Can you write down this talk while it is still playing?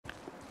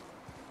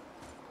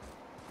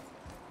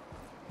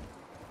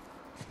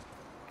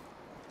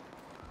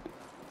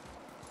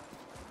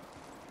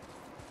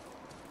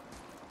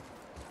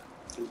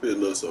It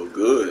looks so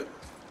good.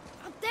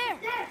 Up there.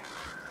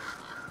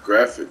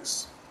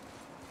 Graphics.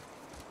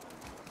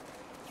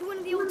 You went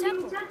to the old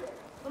temple,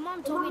 but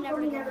Mom told me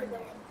never to go in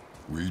there.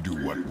 We do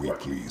what we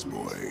please,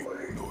 boy.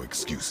 No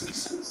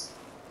excuses.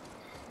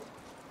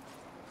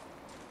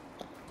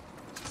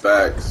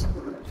 Facts.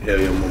 Hell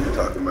yeah, what we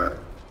talking about.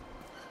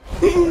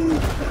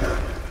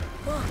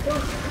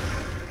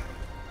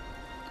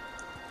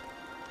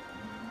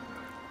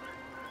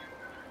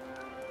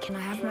 Can I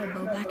have my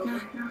bow back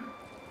now?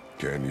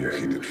 Can you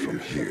hit it from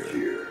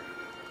here?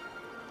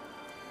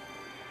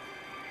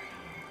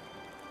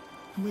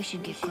 We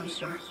should get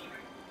closer.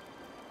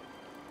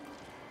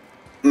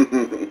 I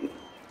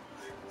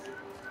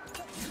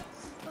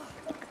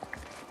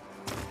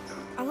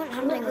went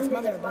hunting with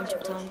Mother a bunch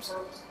of times.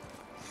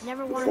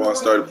 Never wanted Before I to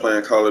started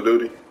playing Call of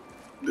Duty,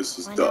 this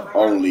is the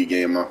only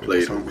game I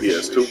played on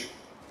PS2.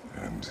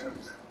 And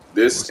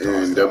This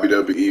and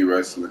WWE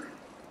wrestling.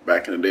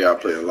 Back in the day, I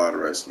played a lot of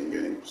wrestling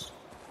games.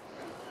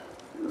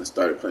 And I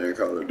started playing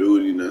Call of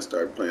Duty, and I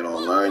started playing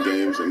online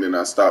games, and then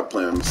I stopped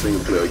playing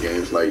single player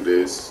games like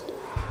this.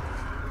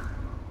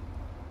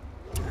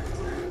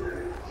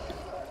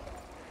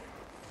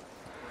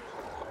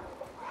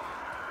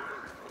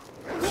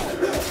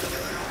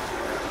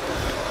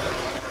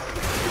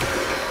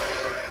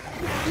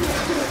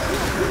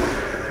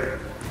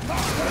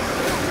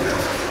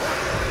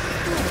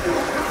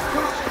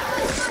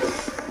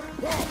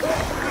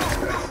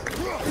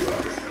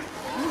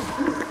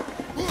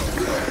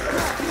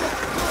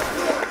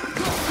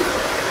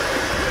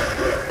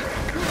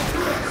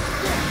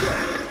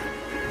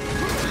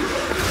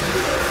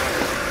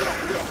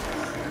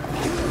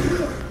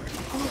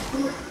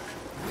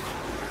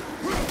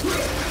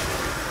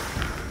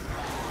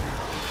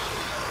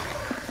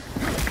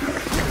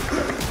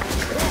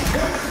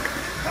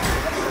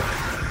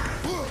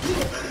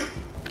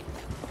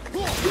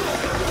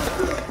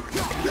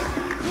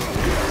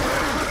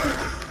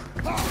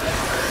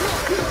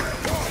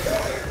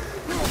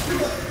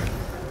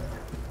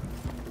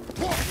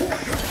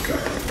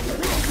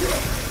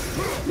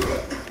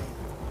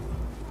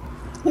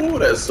 Ooh,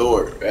 that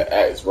sword. That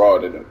axe raw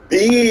to the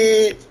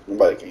bitch.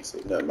 Nobody can't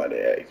say nothing about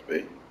that axe,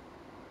 baby.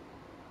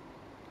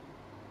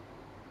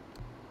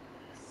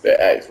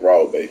 That axe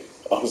raw, baby.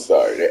 I'm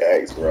sorry, that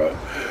axe raw.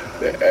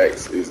 That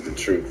axe is the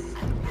truth.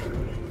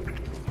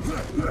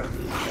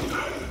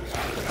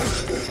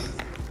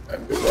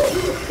 That big raw.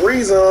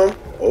 Freeze him.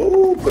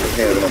 Oh, put a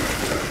hand on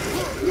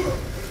him.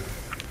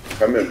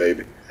 Come in,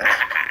 baby.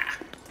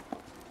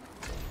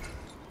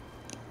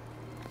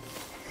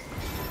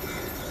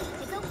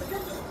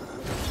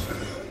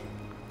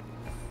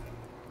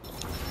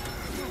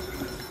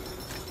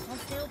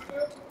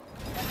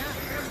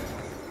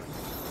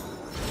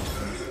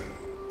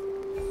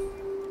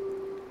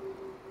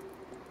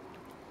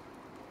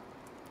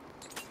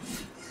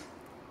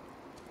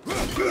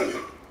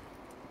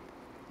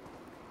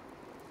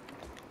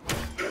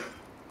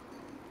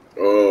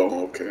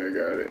 Oh, okay, I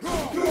got it.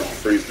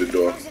 Freeze the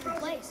door.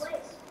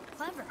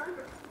 Clever.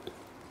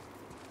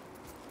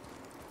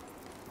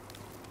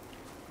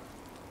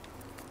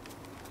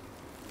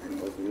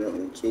 And open that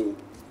one too.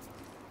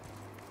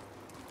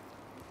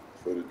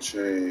 For the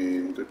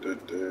chain. Da, da,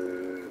 da,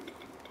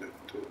 da,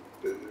 da,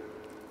 da.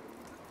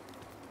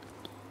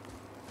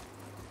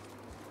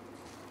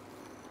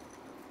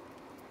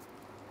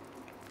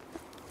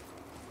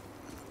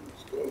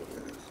 Let's go,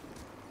 man.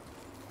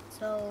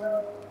 So...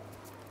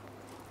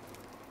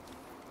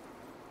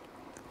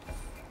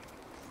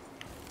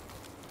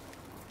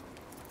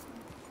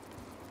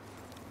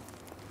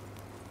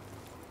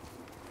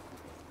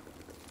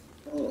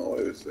 Hold on,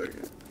 wait a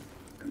second.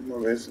 Am I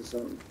missing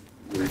something?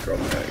 Recall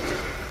max.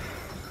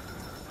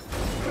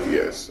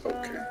 Yes,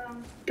 okay.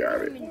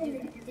 Got it.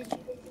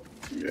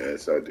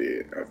 Yes, I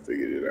did. I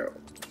figured it out.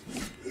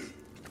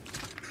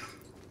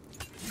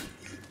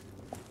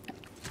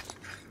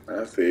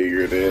 I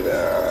figured it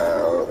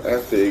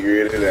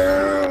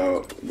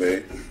out,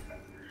 babe.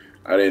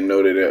 I didn't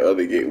know that that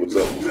other gate was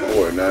up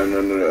before. Now I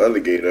know the other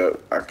gate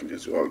up. I can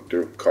just walk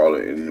through, call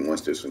it, and then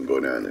once this one go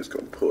down, it's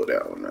gonna pull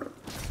that one out.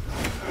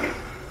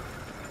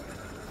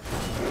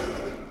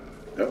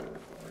 Yep.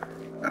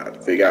 I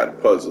figure out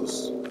the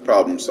puzzles.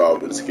 Problem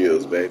solving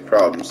skills, babe.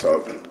 Problem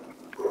solving.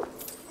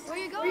 Where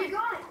you going?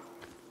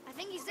 I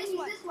think he's this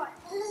way.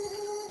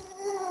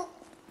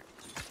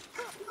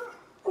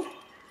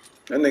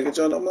 That nigga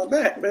jumped on my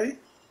back, babe.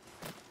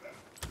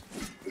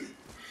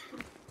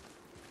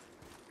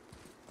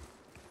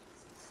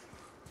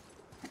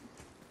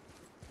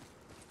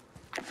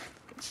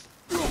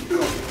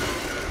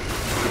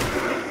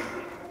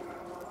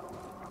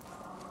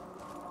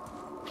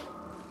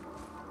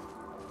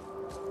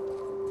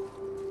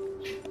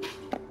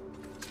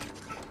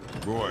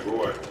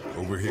 Boy,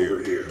 over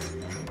here.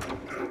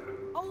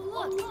 Oh,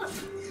 look!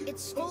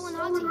 It's Skull and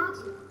Hati,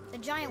 the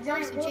giant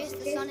wolves who chase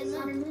the sun and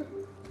moon.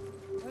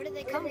 Where did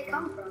they come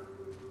from?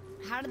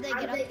 How did they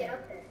get up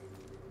there?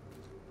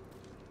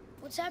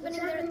 What's happening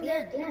there at the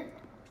end?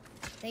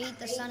 They eat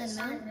the sun and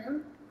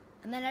moon,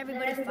 and then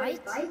everybody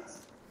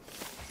fights?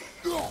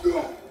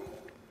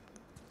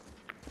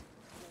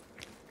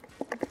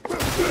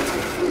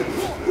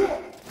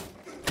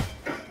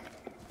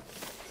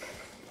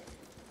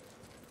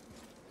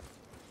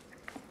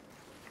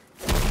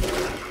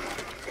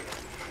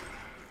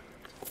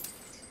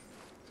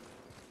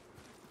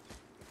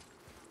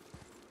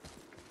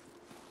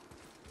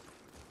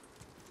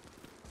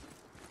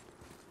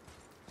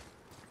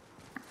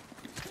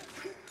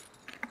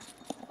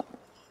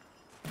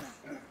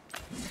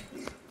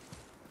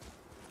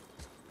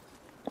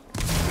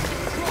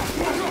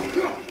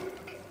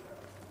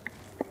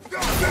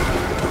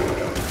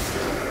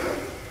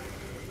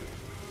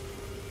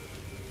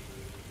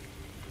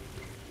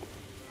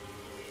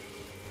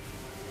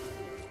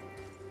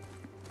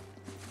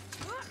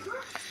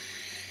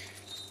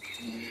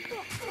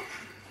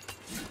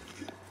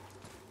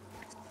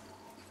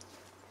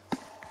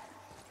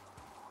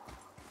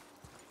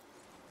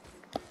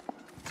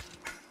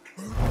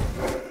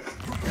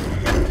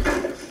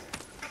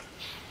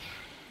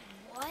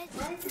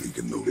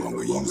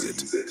 longer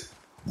use it.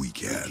 We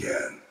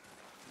can.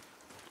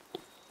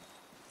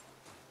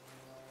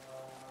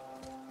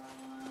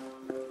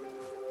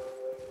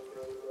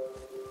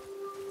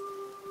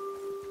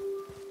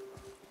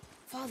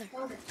 Father,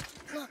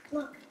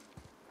 look.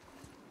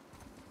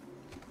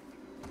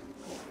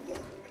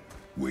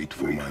 Wait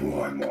for my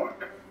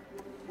mark.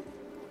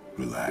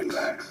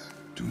 Relax.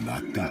 Do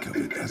not think of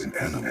it as an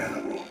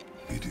animal.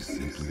 It is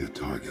simply a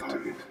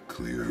target.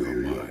 Clear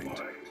your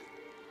mind.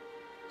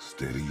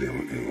 Steady your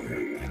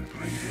aim and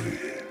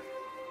breathe in.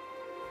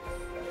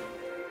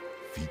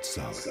 Feet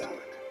solid.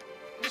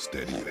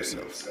 Steady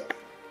yourself.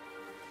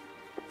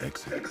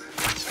 Exhale.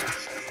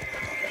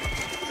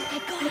 I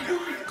got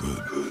it.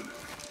 Good.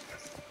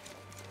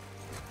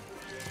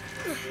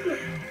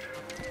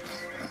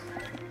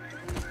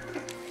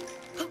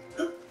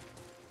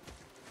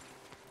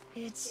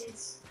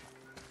 It's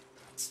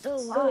still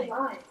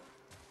alive.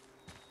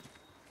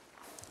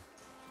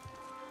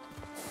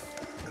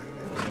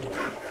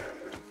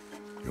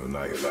 Your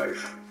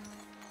knife.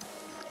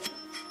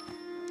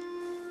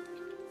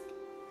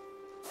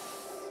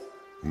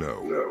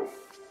 No.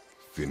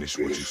 Finish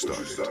what you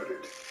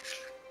started.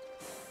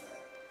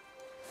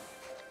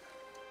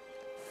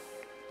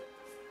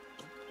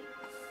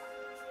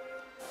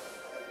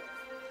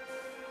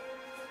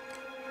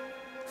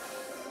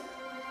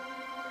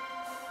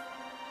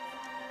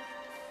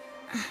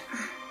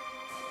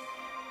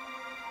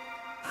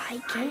 I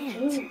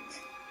can't.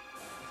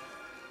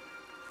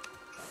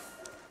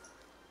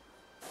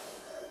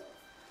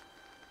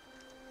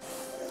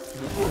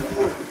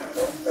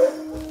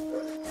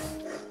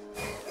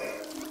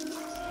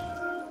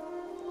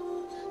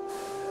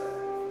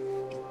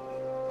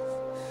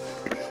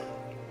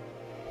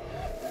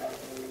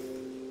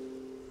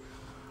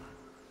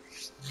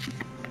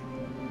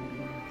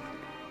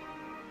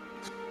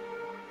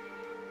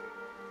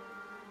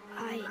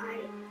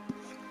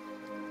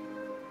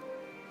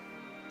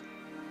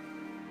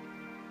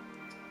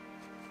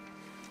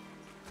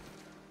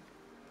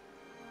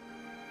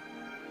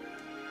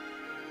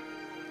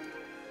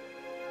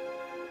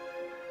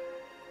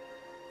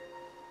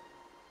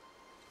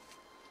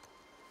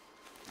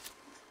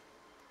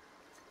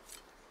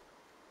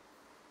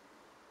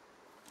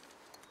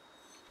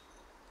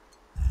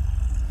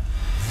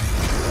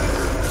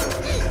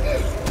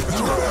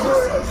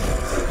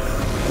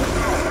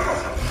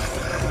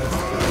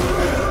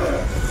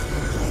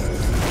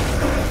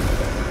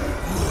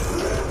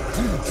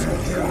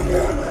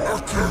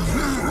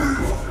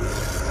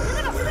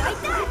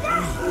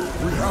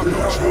 We have no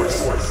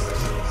choice.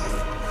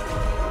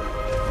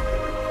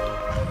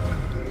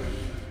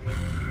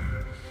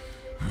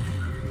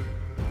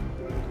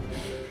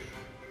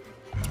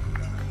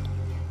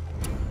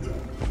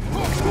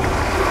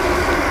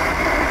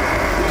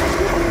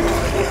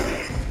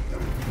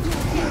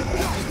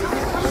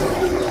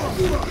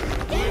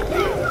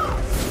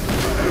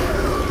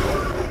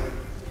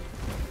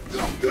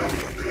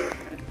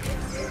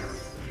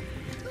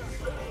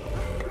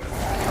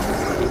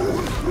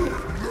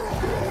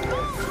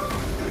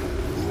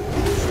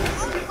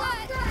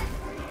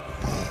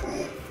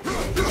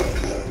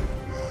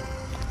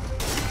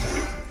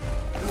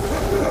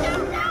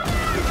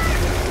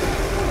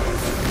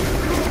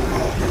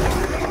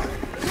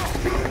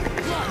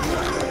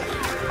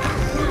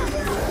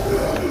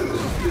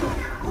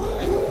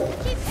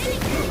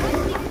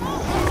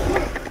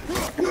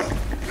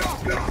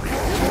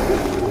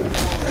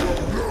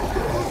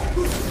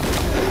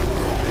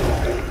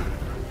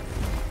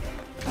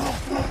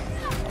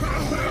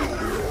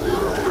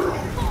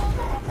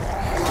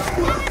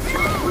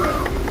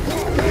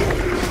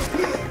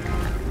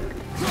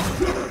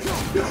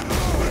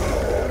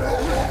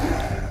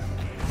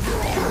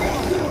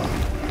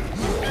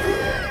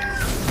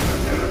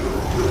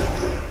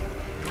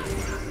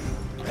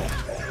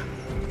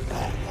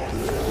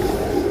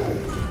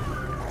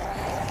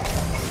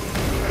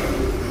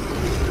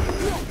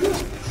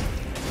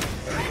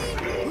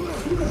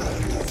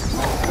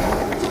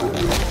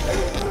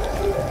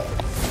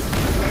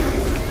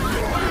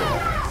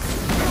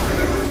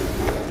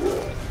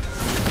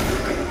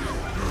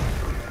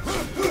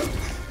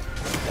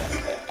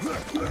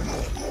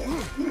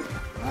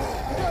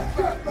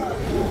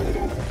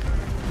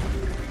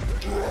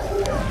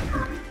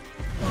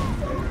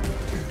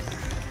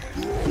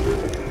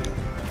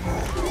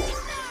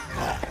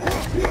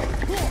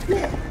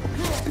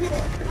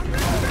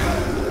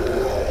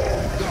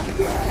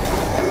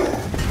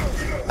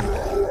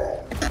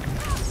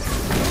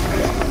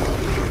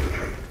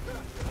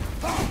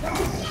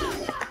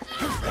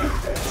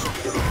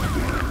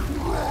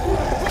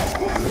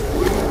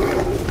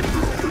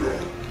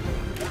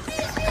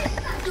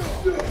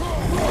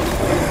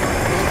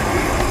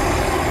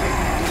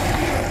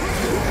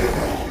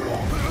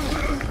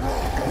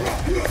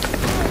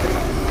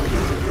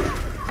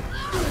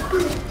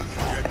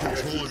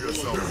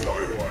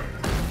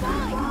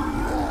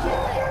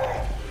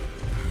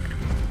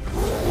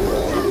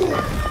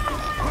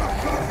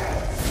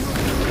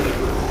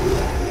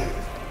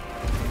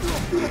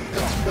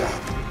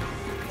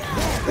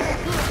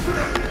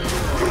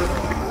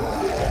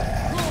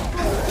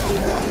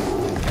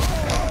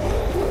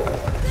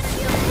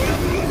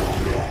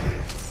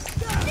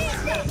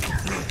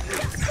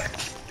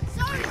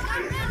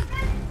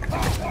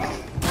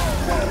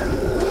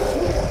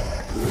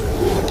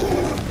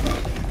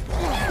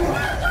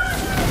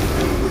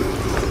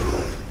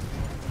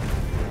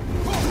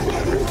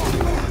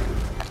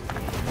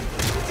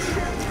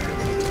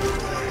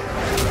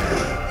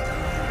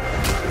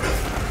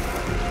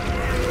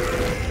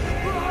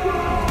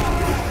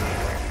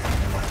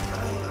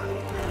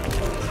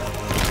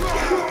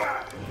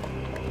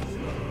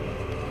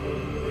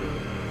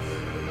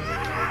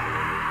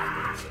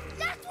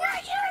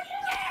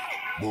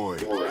 Boy.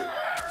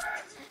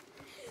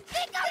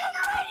 Think I'm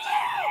afraid of you!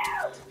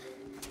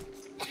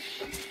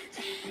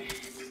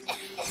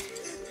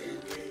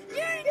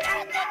 You're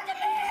nothing to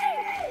me!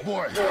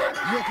 Boy,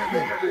 look at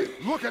me.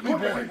 Look at me,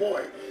 boy.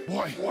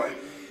 Boy,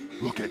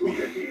 look at me.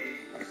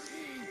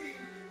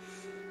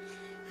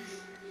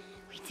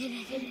 We did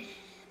it.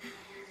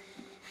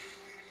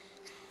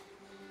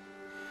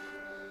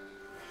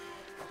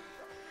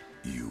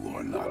 You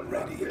are not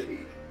ready.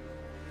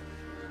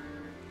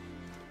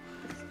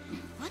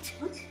 What?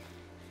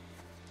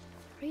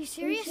 Are you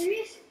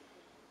serious?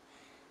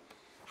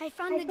 I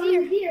found the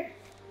deer.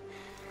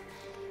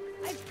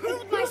 I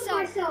proved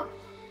myself.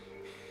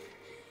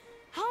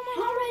 How am I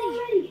not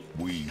ready?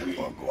 We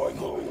are going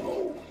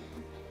home.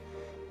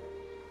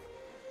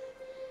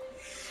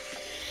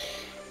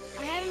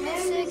 I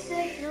haven't been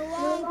sick in a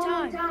long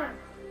time.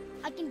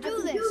 I can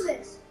do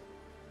this.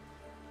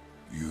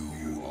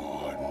 You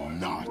are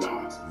not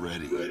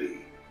ready.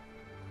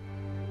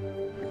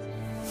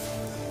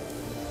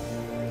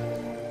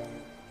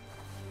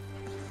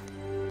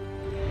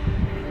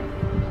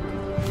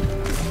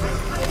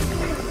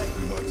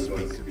 Do not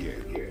speak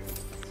again.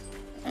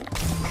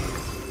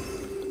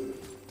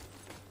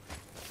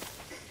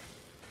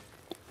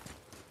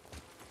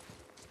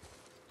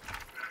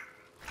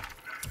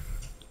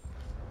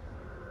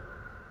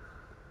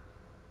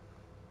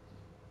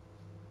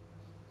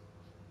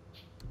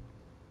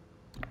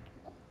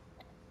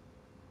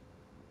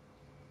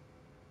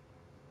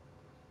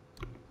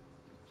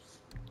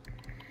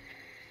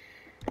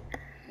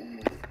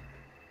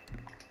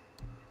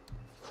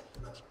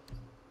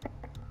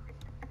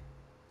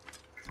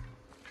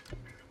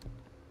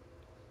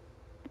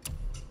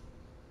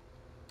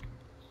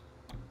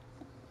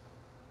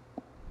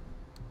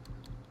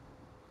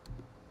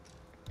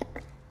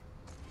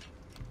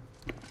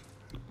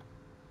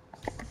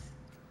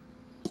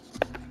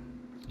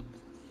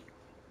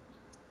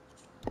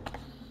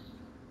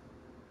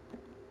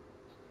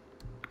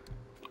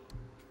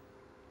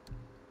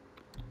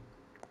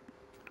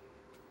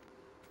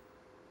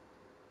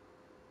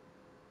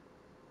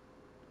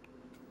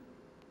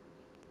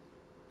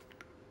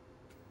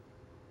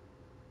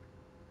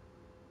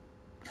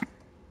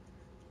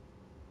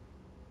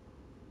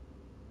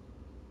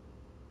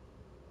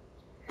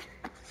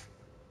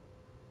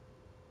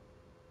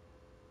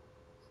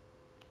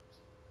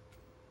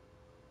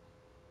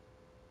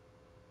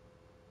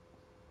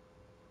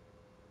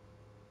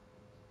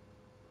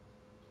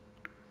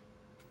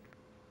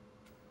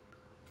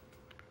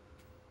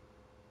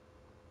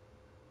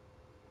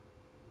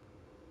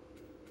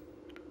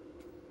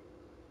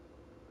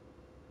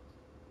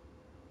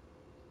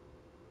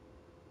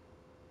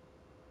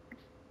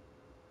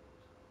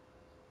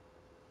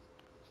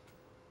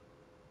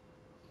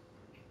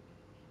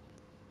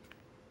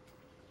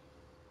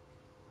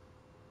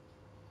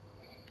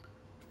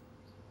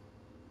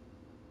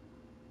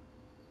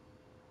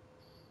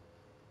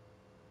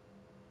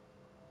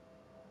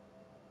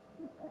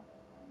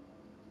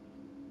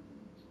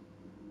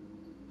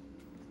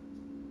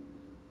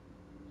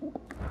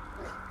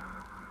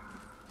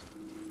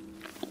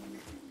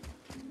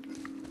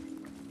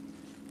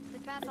 The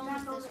path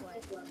almost this way.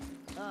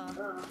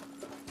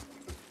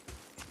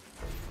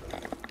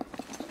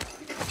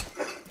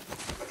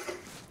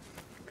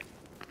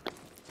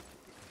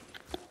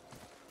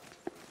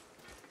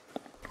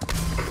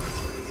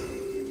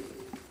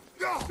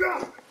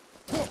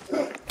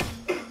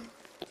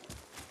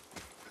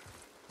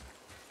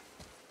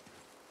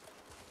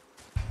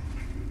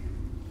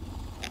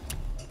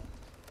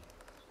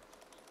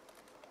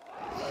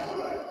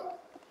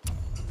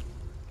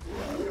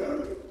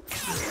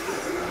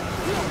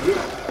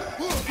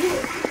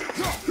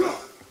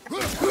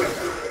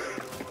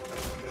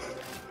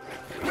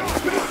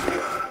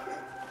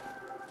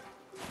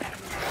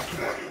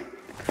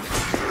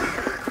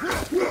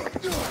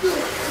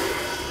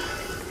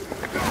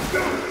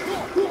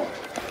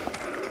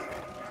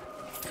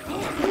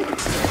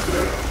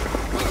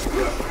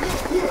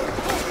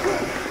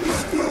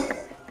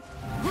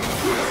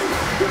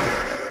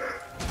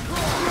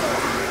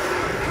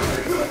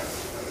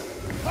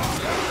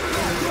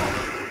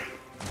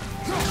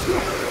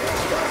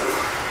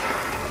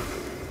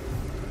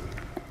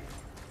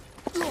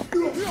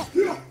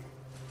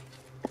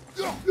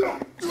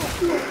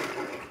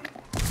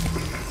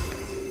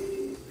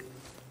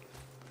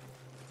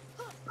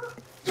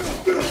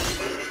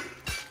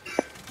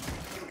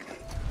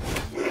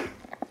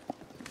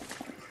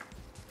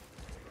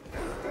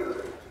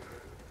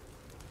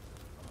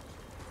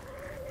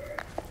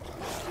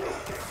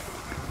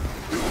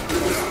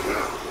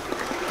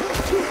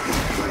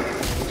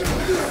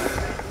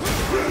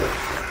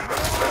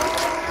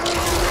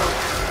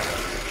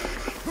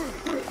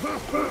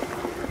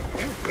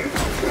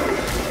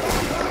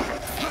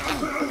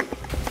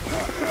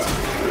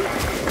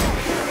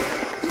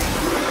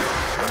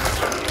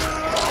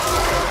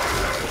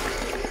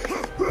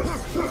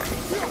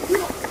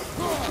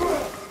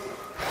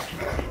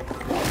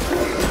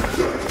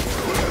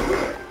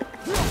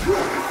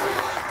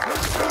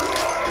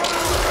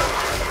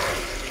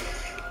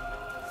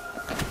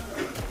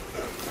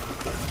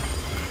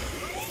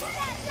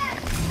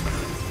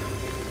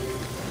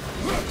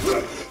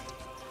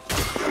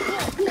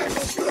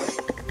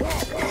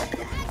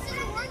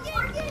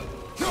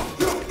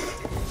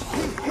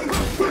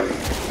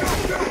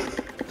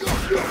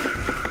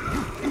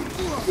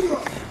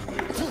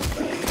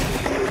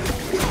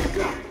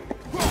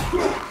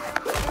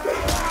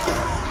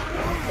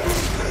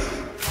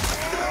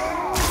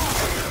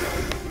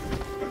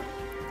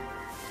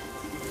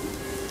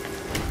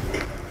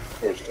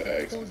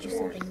 I told you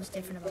something was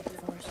different about the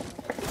Force.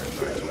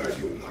 And I told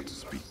you not to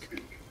speak.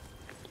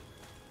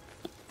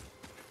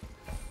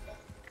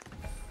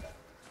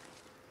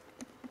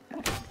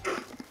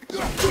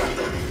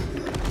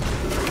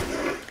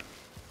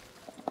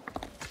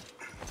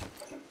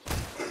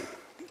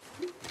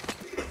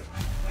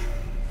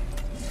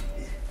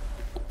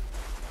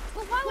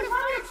 But why would a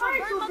fire truck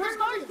burn Mother's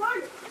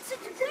garden? It's such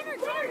a dinner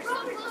garden so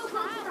close to the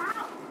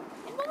house.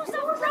 And what was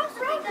that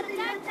frozen thing that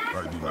attacked? I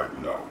do not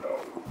know.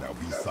 Now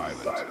be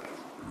silent.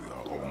 We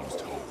are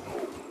almost home.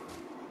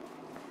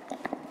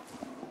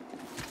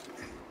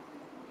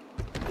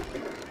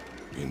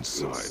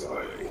 Inside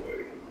way.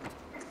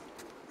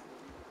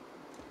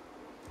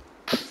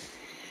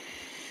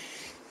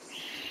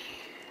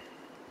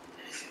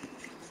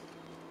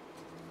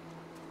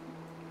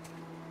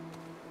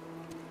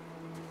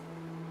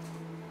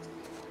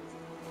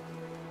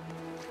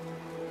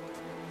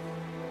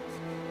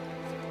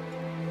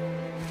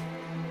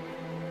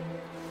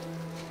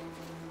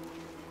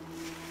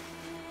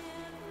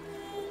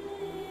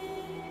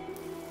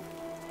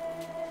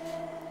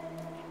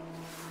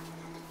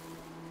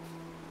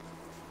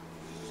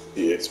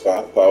 Yeah, it's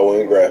power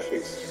and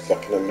graphics.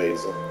 Fucking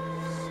amazing.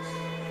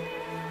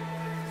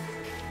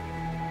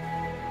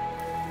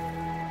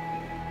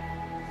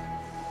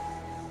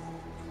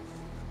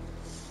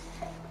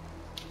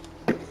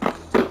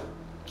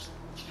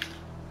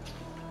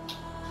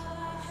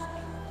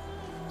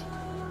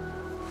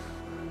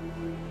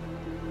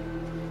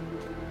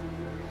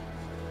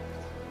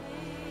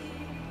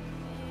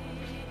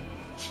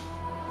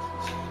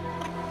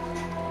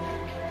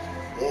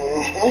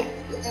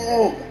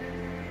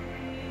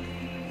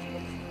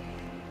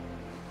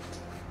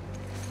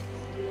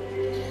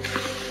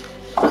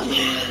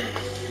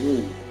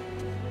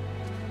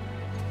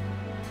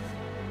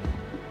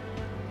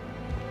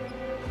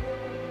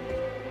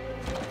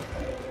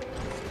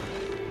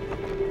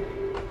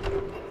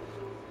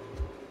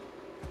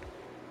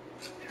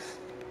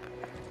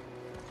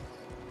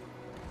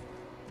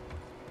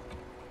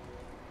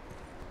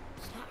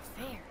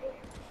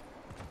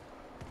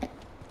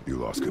 You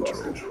lost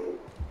control.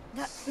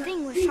 That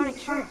thing was trying to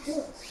kill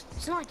us.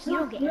 It's not like you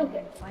don't get angry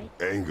in a fight.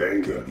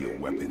 Anger can be a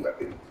weapon.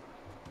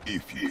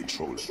 If you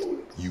control it,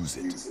 use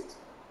it.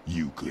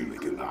 You clearly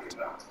cannot.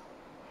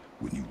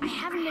 When you I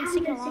haven't been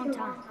sick in a long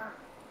time.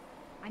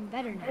 I'm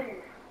better now.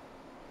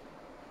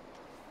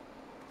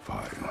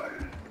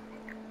 Fine.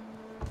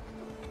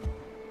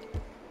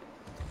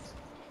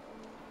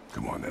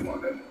 Come on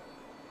then.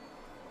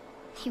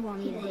 You want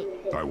me to hit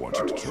you? I want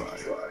you to try.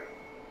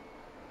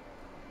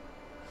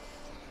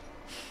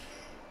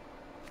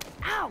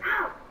 Ow!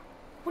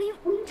 What are you...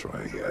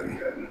 Try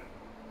again.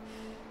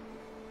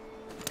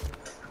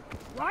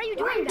 Why are you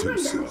doing that? Too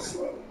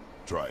slow.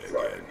 Try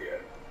again.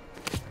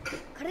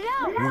 Cut it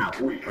out!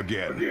 Weak.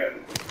 Again.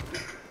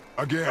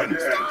 Again.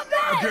 Stop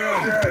it!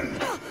 Again.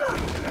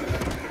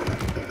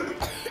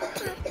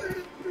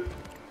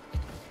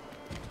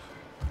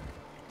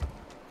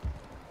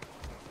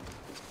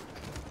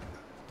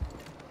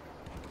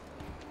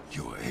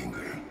 Your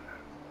anger.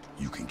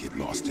 You can get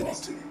lost in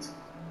it.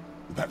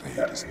 That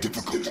hate is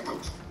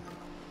difficult.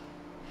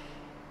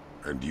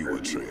 And you,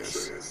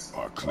 Atreus,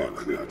 are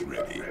clearly not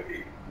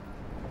ready.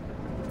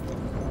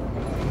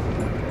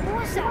 What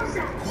was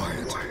that?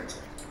 Quiet.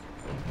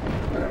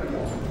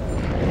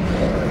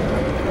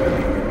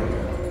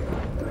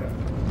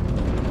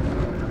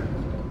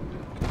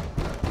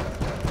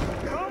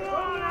 Come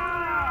on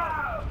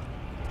out!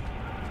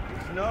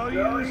 There's no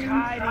use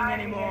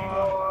hiding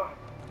anymore.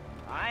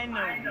 I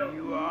know who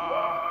you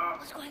are.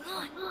 What's going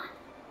on?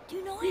 Do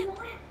you know him?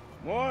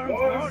 More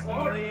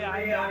importantly,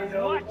 I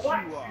know what you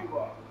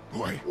are.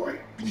 Boy,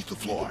 beneath the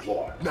floor.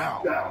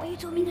 Now. But you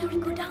told me never to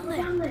go down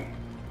there.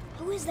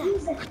 Who is that?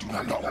 I do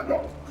not know.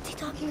 What's he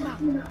talking about? I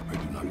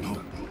do not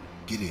know.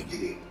 Get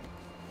in.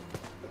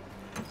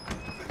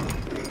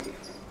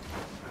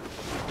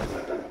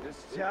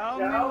 Just tell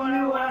me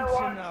what I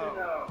want to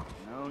know.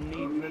 No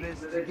need for this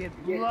to get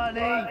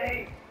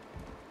bloody.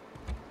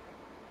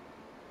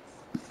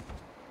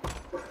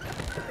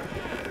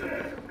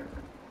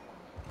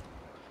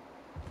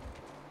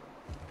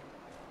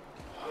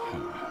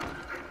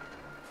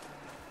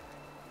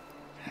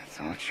 I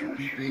thought you'd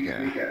be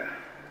bigger.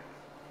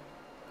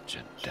 But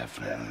you're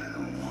definitely the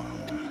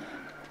one.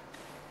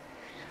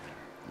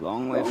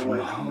 Long way from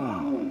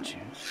home, aren't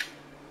you?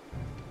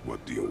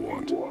 What do you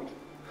want?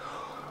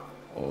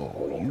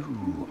 Oh,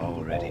 you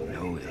already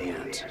know the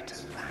answer to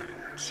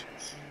that.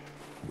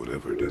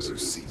 Whatever it is you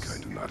seek, I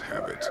do not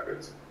have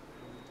it.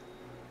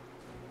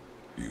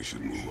 You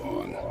should move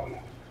on.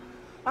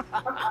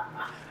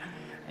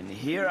 And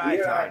here I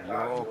thought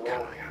your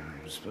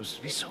kind was supposed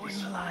to be so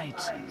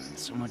enlightened,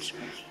 so much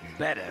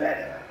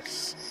better,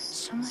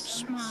 so much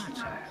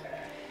smarter.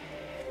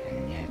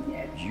 And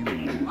yet you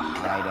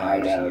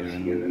hide out here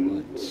in the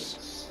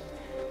woods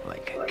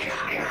like a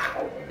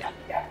coward.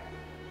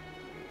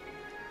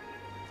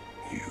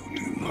 You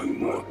do not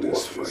want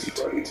this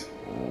fight.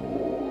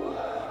 Oh,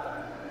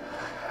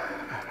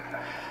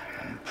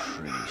 I'm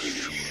pretty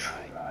sure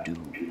I do.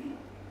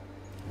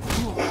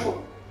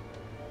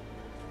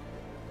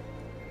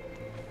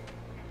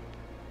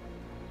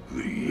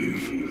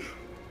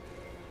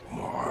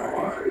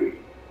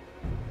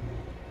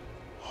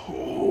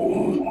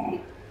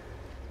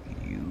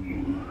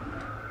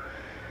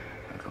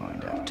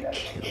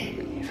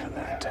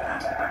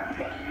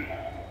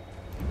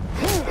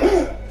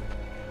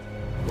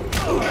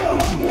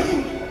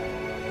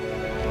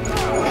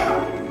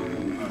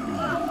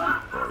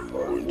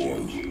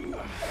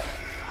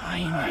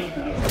 Fine.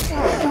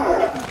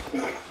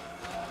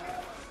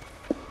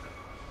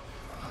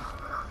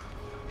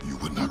 You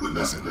would not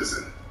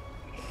listen.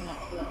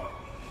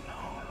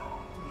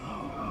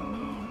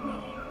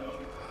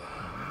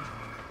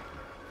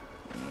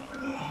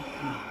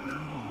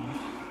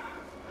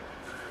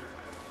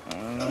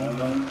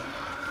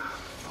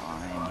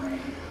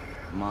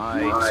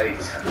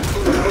 Might.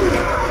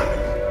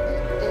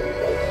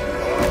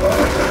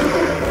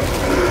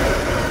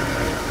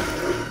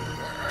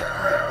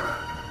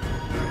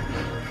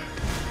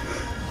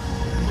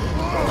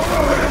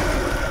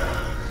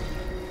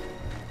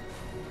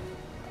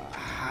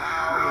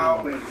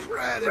 How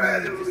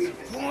incredibly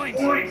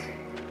disappointing.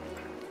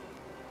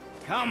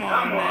 Come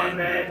on,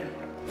 then.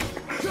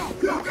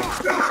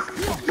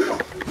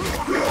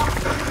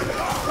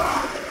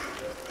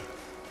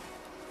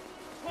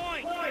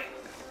 Point.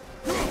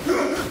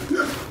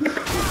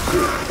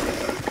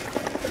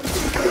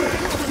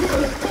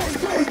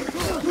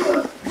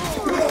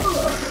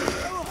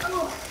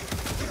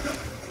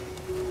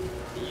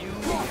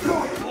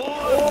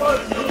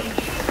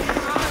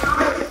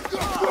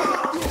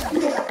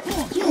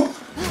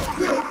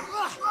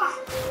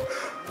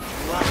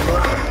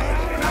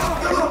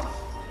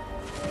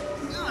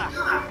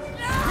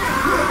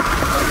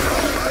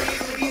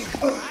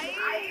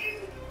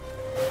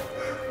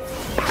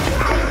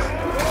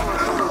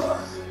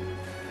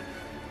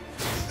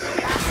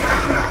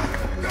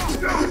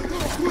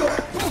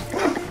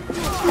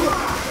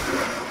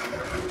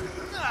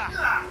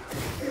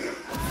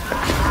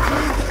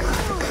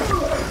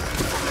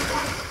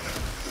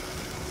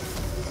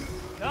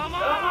 Come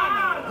on!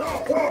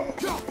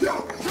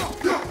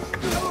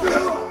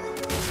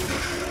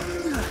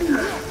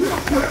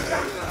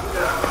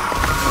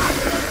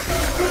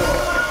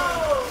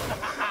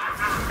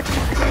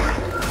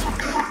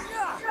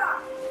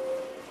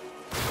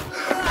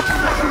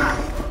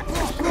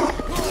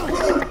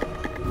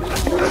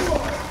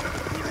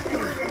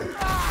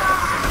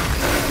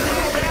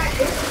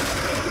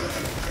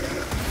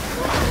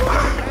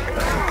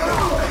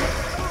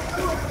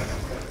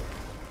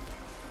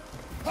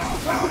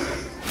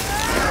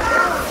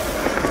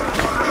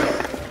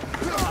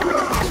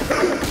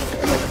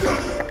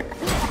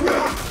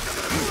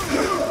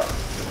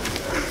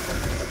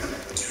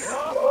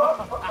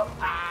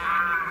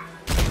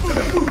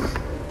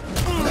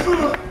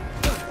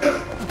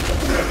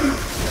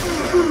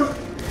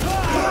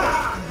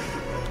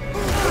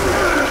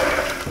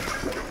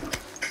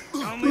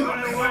 Tell me when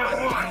I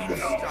want.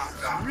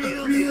 Stop.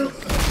 Real.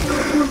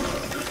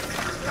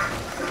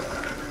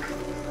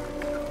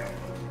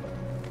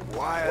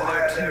 Why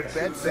are there two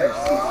beds?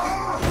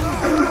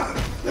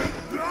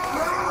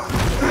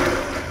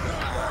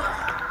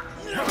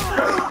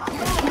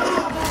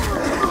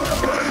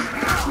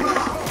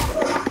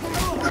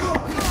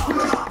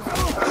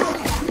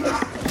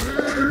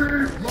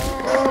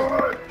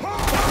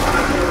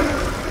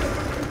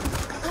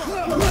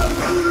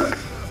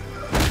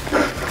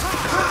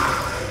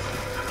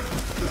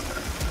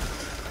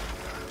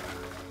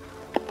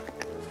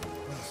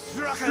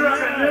 Struck a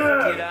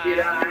nerve, did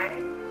I?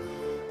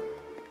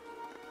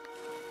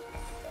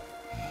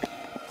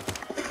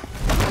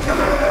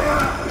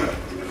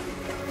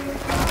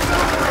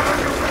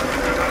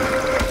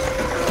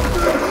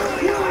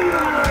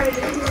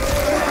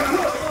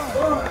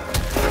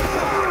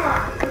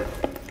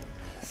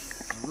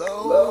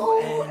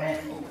 Slow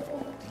and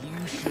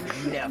you should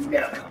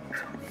never come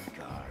to me,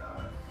 Gar.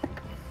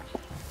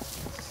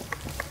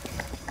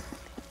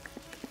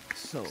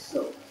 So,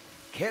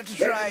 care to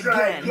try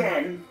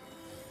again?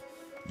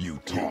 You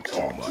talk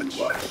too much.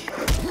 You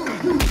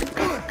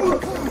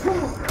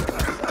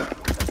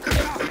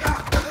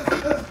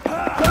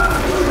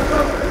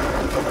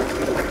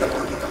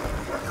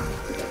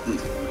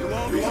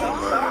won't stop?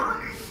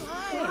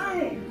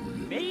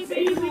 Fine.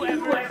 Maybe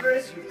whoever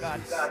you got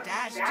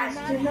stashed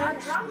in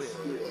that house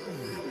will.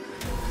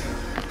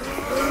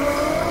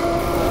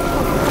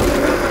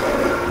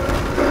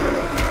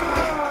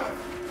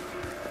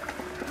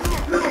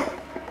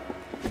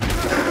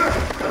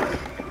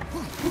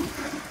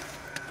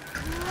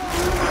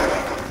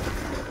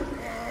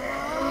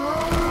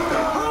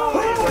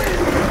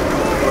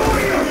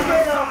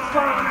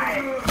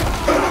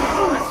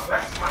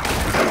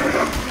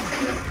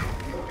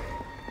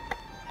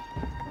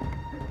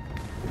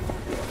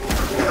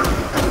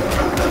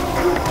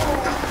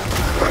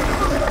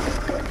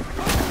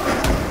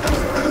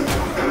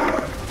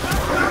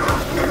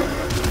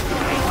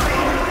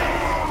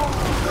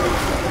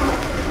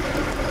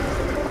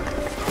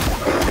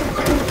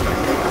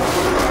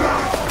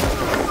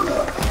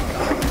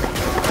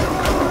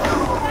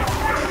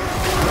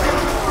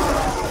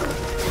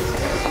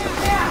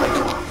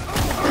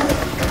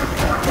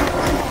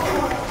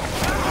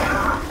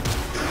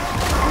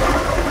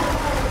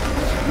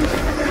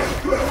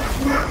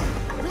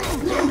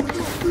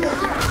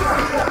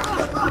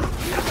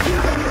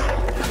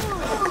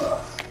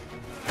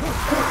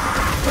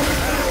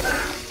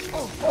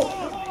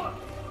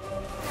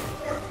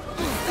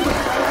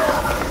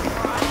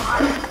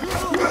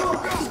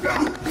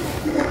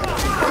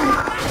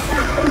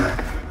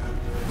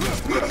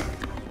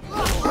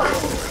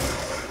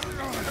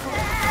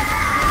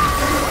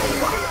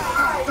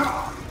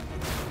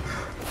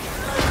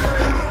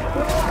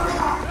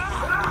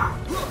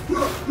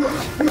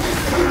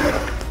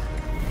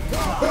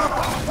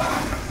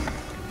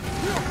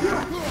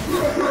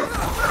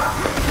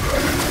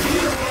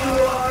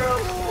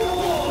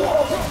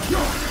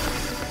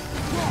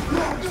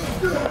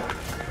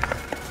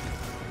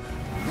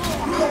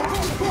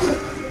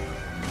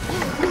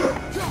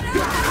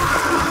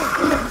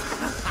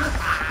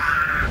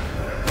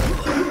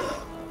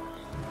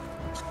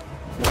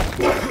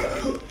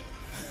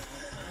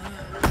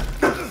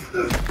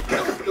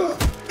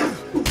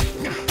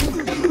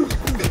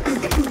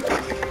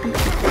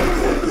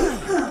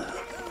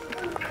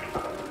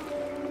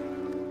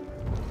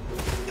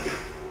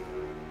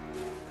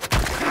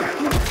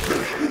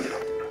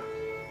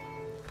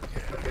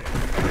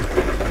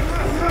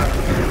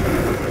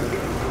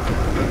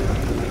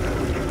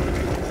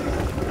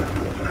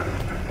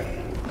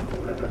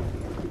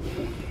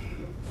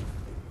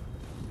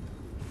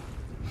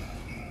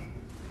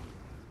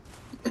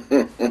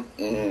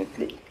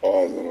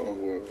 Pause on the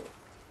word.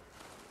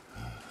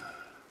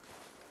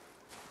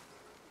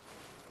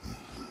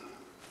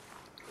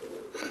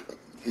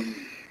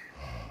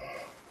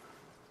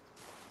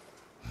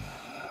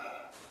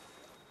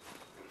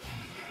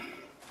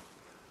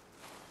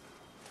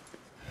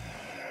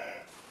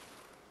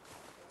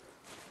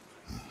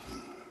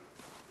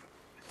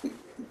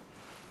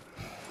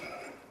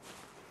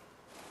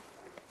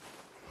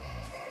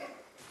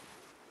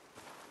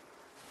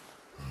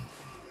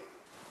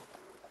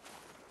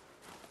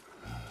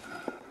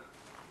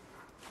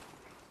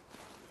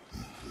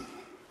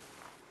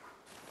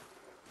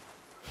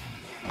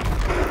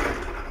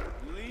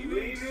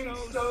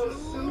 So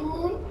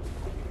soon?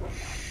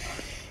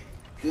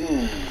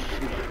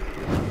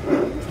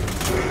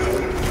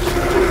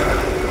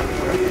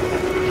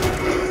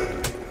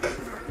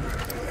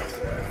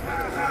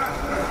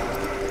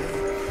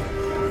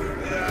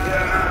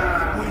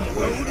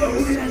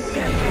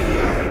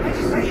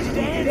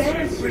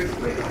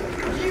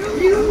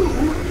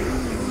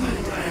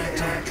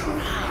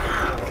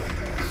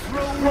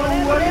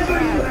 Whatever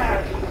you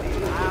have,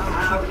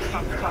 I'll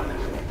keep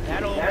coming.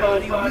 That old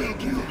body will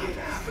give it.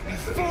 But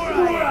before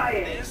I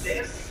end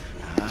this,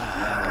 I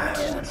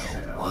want to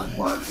know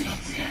one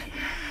thing.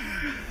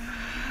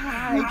 I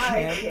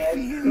can't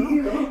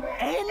feel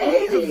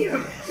any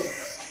of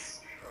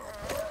this.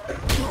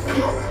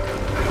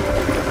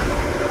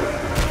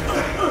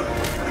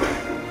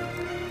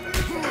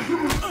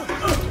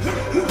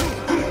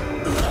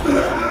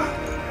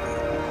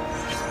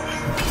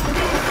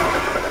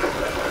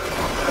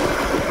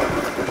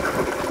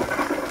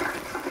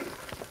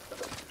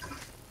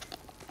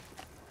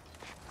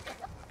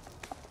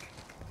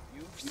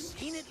 You've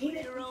seen it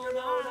with your own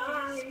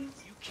eyes.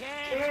 You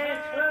can't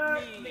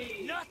hurt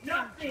me.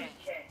 Nothing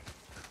can.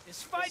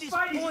 This fight is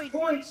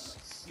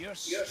pointless. Your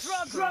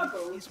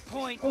struggle is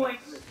pointless.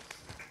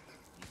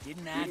 You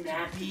didn't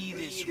have to be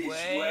this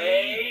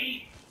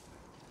way.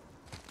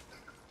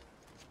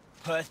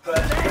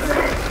 Pathetic.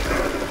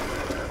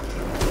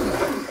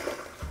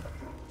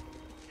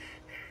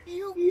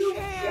 You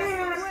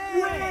can't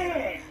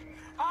win.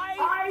 I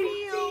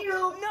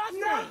feel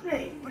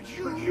nothing. But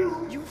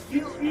you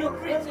feel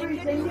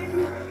everything in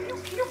you.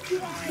 You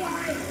keep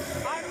quiet.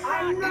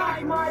 I'm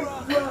not my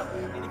brother.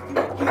 And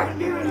if you had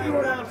given me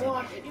what I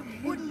wanted, it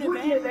wouldn't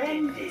have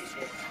ended.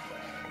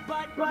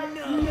 But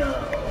no.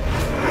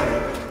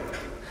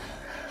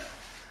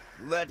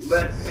 Let's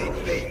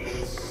finish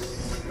this.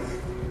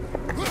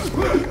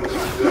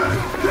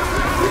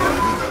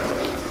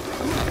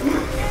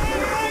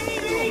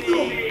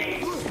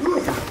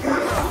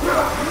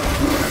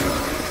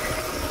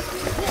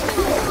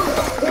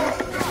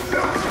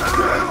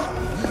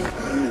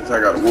 I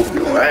gotta whoop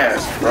your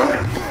ass, bro.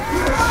 Shit.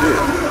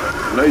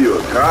 I know you're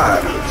a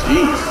god, but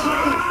jeez.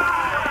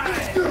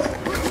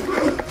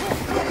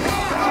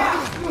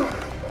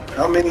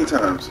 How many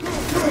times?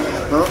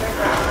 Huh?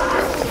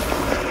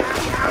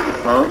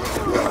 Huh?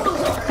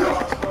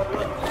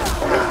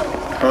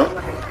 Huh?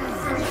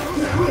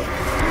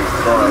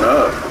 Growing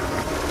up.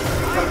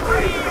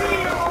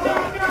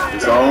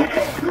 It's on?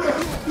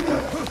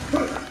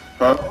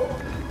 Huh?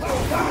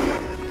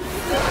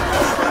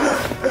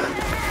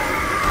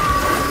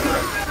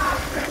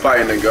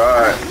 Fighting the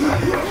God.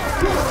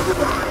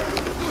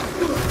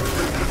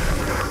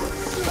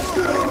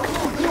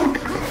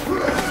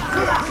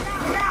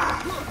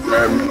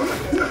 Man.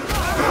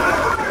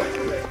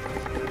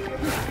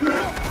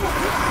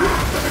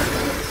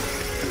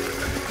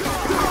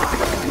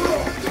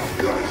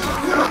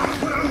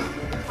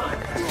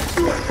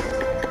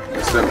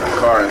 It's in the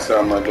car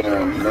inside my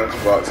damn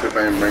lunchbox if I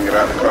ain't bring it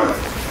out the car.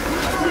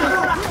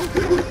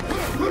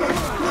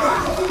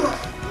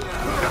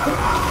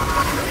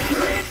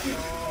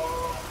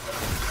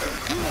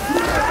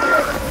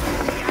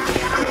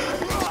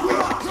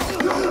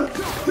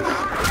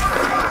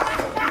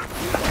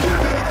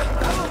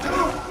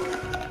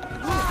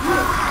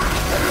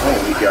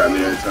 Got me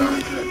every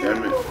time,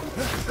 damn it.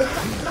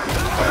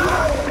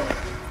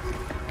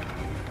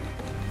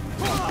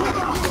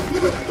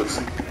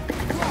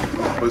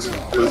 Pussy.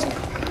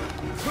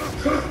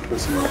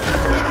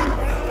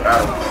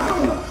 Ow.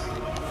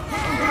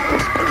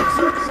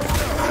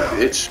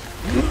 Bitch.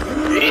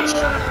 Bitch.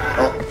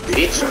 Oh,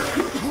 bitch.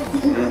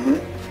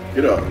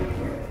 Get up.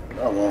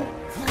 I won't.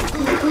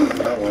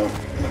 I won't.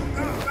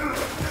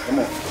 Come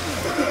on.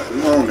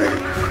 Come on, nigga.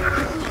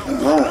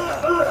 Come on.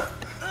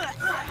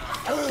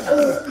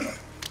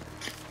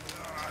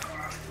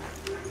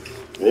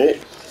 Bitch.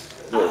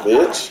 Yeah,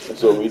 bitch.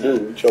 That's what we do.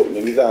 We choke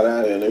niggas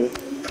out here, nigga.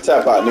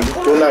 Tap out, nigga.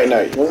 Go night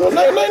night. Go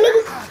night night,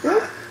 nigga.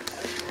 Huh?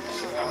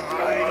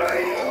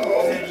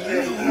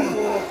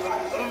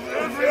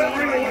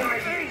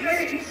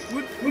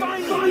 Would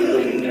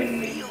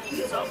finally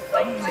feel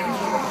something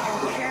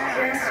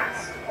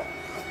cats.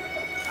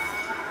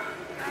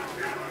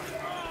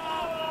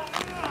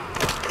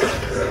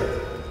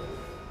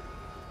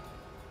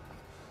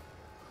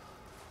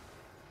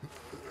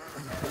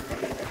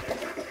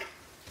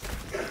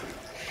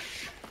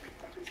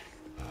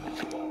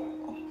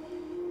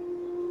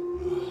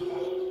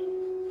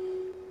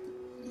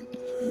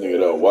 Nigga,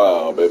 that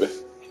wild, baby.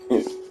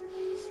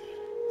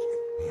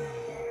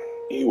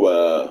 He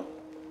wild.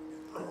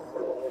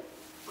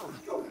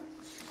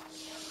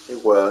 He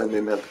wild. He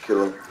made me have to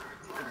kill him.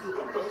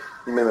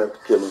 He made me have to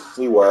kill him.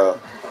 He wild.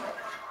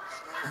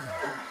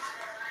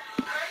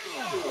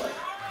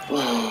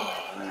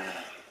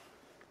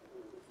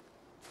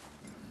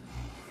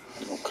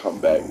 He'll come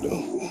back,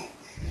 though.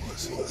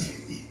 Was he?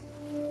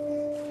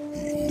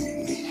 He knew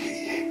me.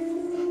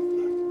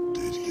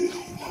 Did he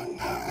know my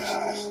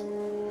past?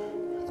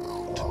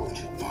 How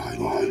to find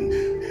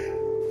me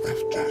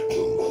after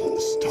all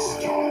this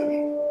time?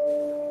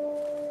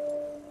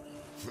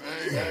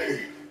 Faye,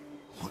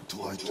 what do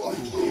I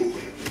do?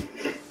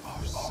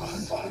 Our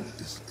son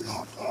is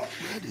not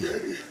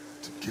ready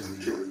to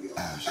carry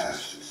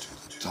ashes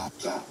to the top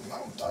of the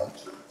mountain.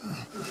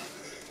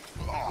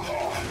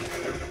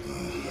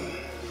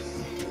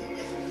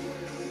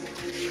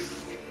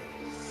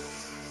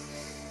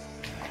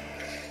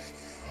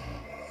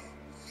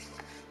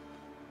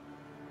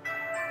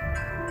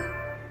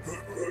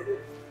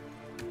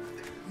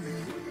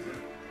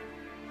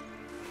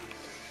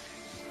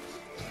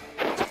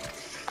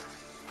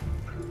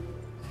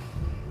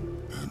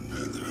 And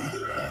neither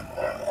am I.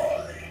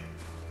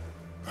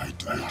 I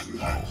do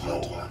not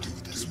know how to do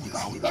this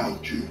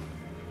without you.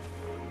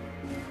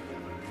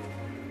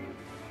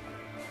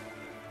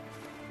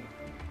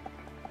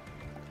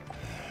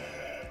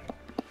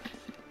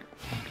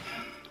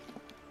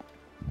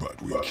 But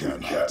we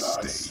cannot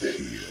stay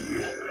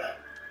here.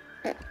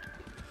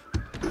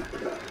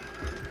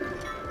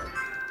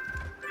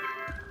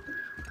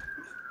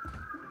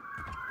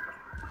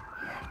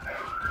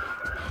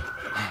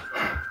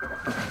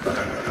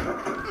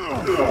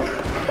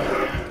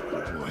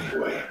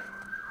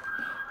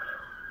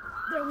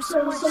 There was so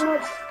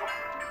much.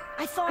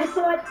 I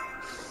thought.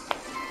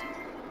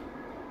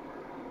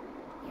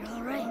 You're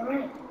all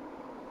right.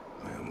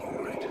 I am all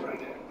right.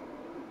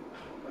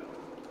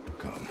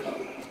 Come.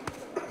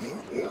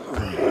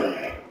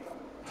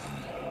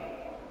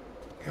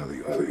 Gather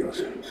your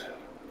things.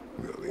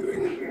 We are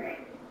leaving.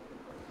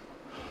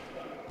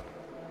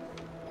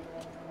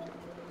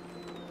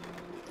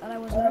 Thought I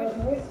wasn't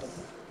ready.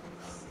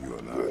 You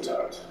are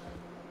not.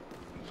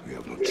 We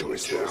have no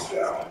choice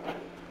now.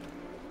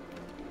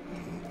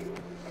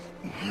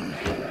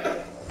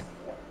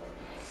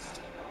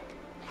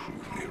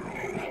 Prove me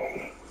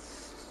wrong.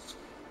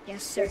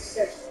 Yes, sir.